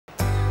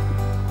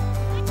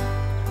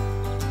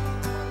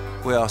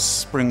We are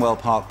Springwell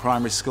Park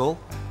Primary School.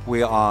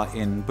 We are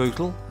in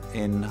Bootle,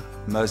 in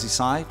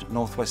Merseyside,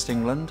 northwest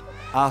England.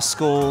 Our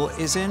school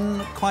is in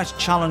quite a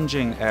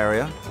challenging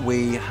area.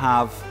 We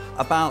have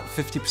about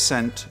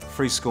 50%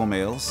 free school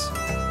meals.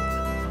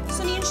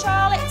 Sunny and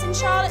Charlotte, it's in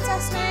Charlotte's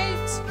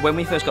estimate. When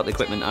we first got the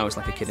equipment, I was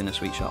like a kid in a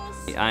sweet shop.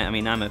 I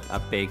mean, I'm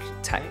a big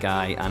tech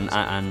guy,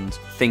 and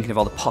thinking of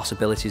all the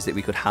possibilities that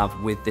we could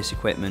have with this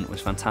equipment was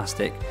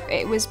fantastic.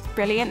 It was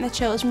brilliant, the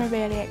children were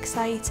really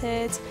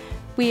excited.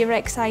 We were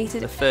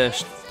excited. The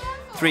first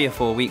 3 or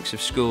 4 weeks of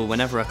school,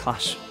 whenever a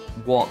class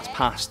walked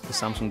past the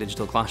Samsung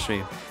Digital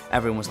Classroom,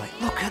 everyone was like,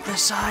 look at the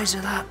size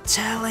of that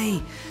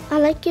telly. I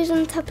like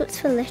using tablets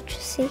for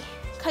literacy.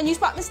 Can you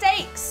spot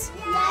mistakes?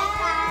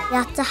 Yeah. You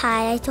had to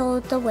highlight all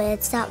the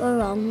words that were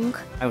wrong.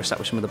 I was sat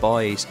with some of the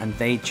boys and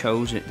they'd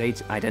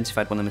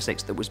identified one of the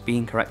mistakes that was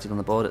being corrected on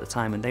the board at the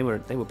time, and they were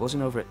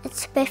buzzing over it.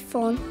 It's a bit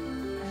fun.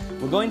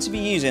 We're going to be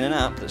using an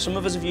app that some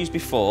of us have used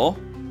before,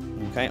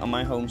 okay, on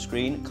my home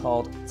screen,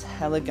 called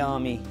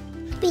Telegami.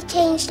 We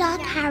changed our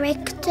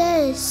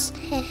characters,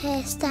 her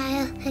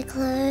hairstyle, her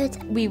clothes.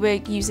 We were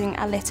using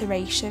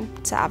alliteration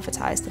to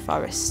advertise the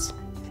forest.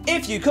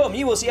 If you come,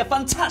 you will see a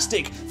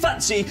fantastic,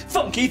 fancy,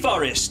 funky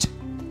forest.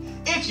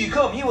 If you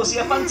come, you will see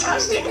a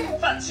fantastic,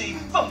 fancy,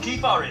 funky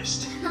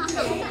forest. When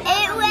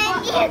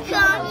you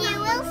come, you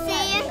will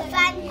see a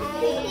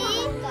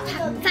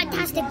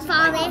fantastic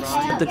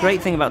forest. The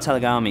great thing about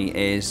Telegami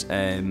is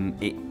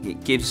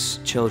it gives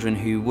children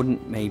who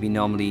wouldn't maybe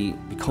normally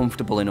be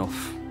comfortable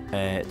enough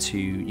to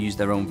use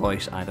their own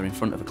voice either in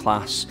front of a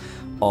class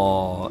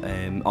or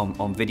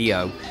on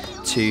video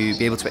to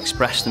be able to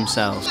express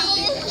themselves.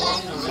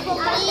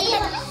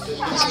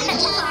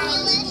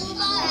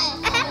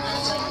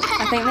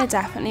 I think they're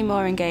definitely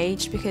more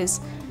engaged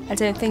because I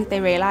don't think they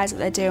realise that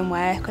they're doing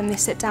work when they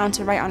sit down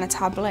to write on a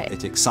tablet.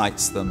 It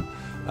excites them.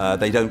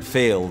 They don't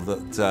feel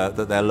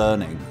that they're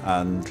learning,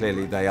 and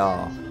clearly they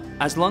are.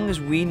 As long as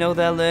we know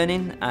they're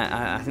learning,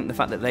 I think the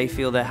fact that they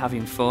feel they're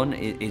having fun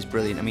is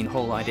brilliant. I mean, the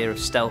whole idea of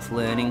stealth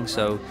learning,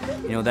 so,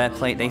 you know, they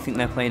think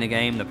they're playing a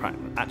game, they're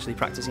actually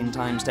practicing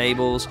times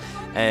tables,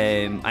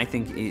 I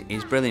think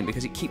is brilliant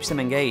because it keeps them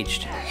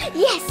engaged.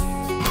 Yes!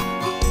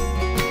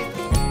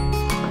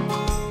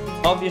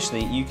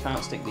 Obviously, you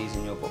can't stick these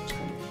in your books,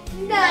 can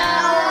you?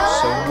 No!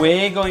 So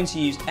we're going to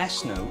use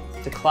S-Note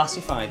to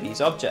classify these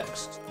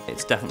objects.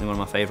 It's definitely one of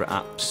my favourite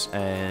apps.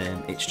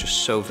 It's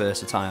just so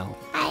versatile.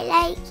 I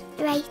like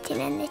writing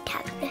in the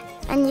tablet,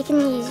 and you can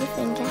use your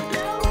finger.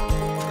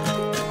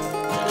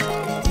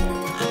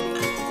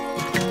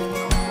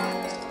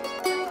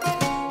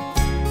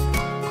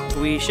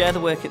 We share the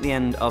work at the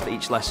end of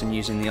each lesson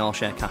using the All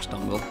Share Cash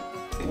dongle.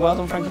 Well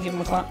done, Frankie, give him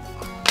a clap.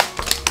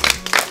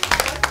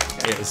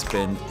 It has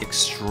been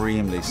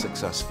extremely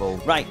successful.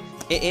 Right,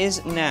 it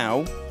is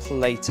now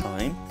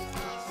playtime.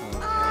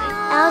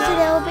 I was a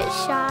little bit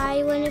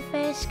shy when I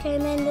first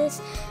came in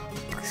this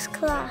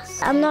class.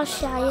 I'm not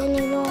shy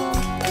anymore.